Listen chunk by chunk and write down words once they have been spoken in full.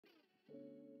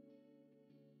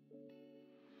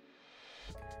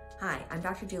Hi, I'm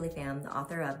Dr. Julie Pham, the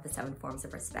author of The 7 Forms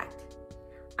of Respect.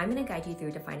 I'm going to guide you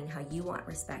through defining how you want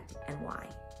respect and why.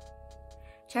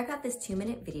 Check out this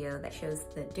 2-minute video that shows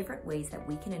the different ways that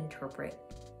we can interpret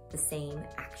the same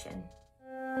action.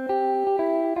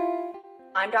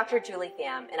 I'm Dr. Julie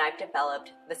Pham, and I've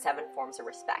developed The 7 Forms of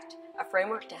Respect, a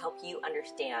framework to help you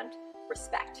understand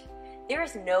respect. There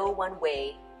is no one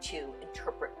way to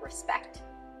interpret respect.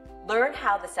 Learn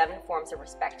how the 7 forms of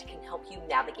respect can help you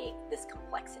navigate this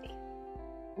complexity.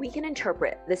 We can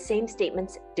interpret the same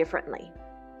statements differently,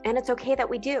 and it's okay that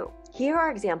we do. Here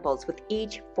are examples with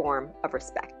each form of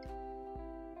respect.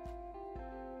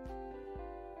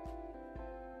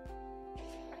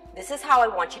 This is how I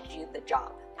want you to do the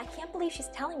job. I can't believe she's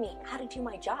telling me how to do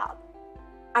my job.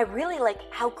 I really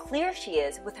like how clear she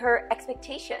is with her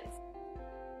expectations.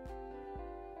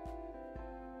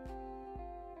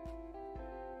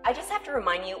 I just have to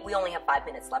remind you, we only have 5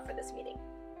 minutes left for this meeting.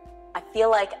 I feel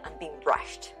like I'm being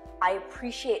rushed. I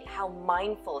appreciate how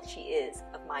mindful she is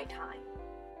of my time.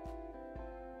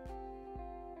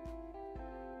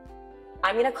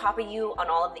 I'm going to copy you on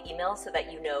all of the emails so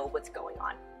that you know what's going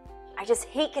on. I just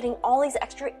hate getting all these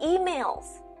extra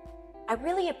emails. I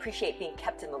really appreciate being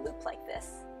kept in the loop like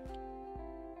this.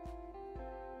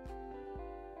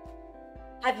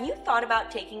 Have you thought about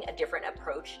taking a different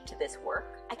approach to this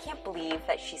work? I can't believe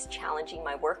that she's challenging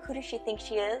my work. Who does she think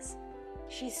she is?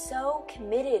 She's so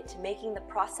committed to making the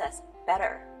process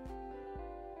better.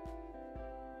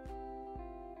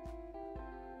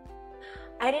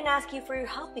 I didn't ask you for your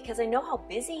help because I know how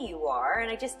busy you are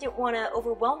and I just didn't want to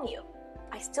overwhelm you.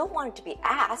 I still wanted to be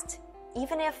asked,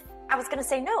 even if I was going to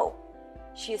say no.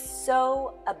 She is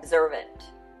so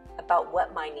observant about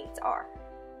what my needs are.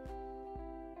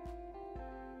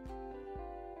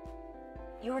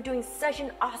 You are doing such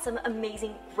an awesome,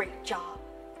 amazing, great job.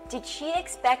 Did she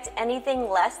expect anything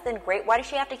less than great? Why does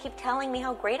she have to keep telling me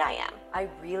how great I am? I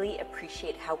really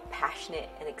appreciate how passionate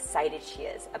and excited she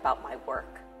is about my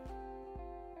work.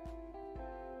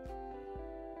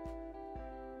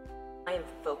 I am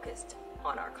focused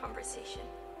on our conversation.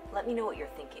 Let me know what you're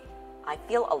thinking. I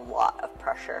feel a lot of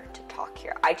pressure to talk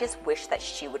here. I just wish that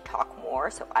she would talk more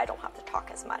so I don't have to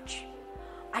talk as much.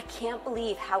 I can't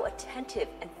believe how attentive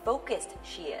and focused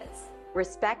she is.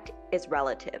 Respect is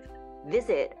relative.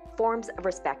 Visit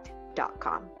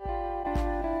formsofrespect.com.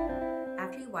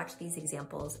 After you watch these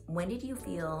examples, when did you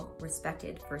feel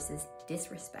respected versus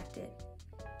disrespected?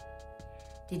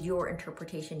 Did your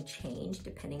interpretation change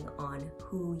depending on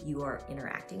who you are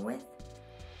interacting with?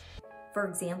 For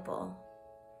example,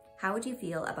 how would you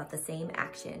feel about the same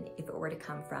action if it were to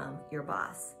come from your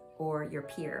boss or your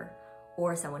peer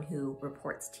or someone who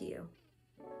reports to you?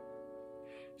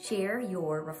 Share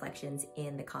your reflections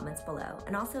in the comments below,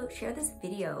 and also share this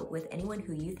video with anyone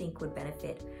who you think would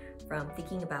benefit from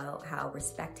thinking about how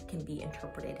respect can be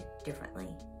interpreted differently.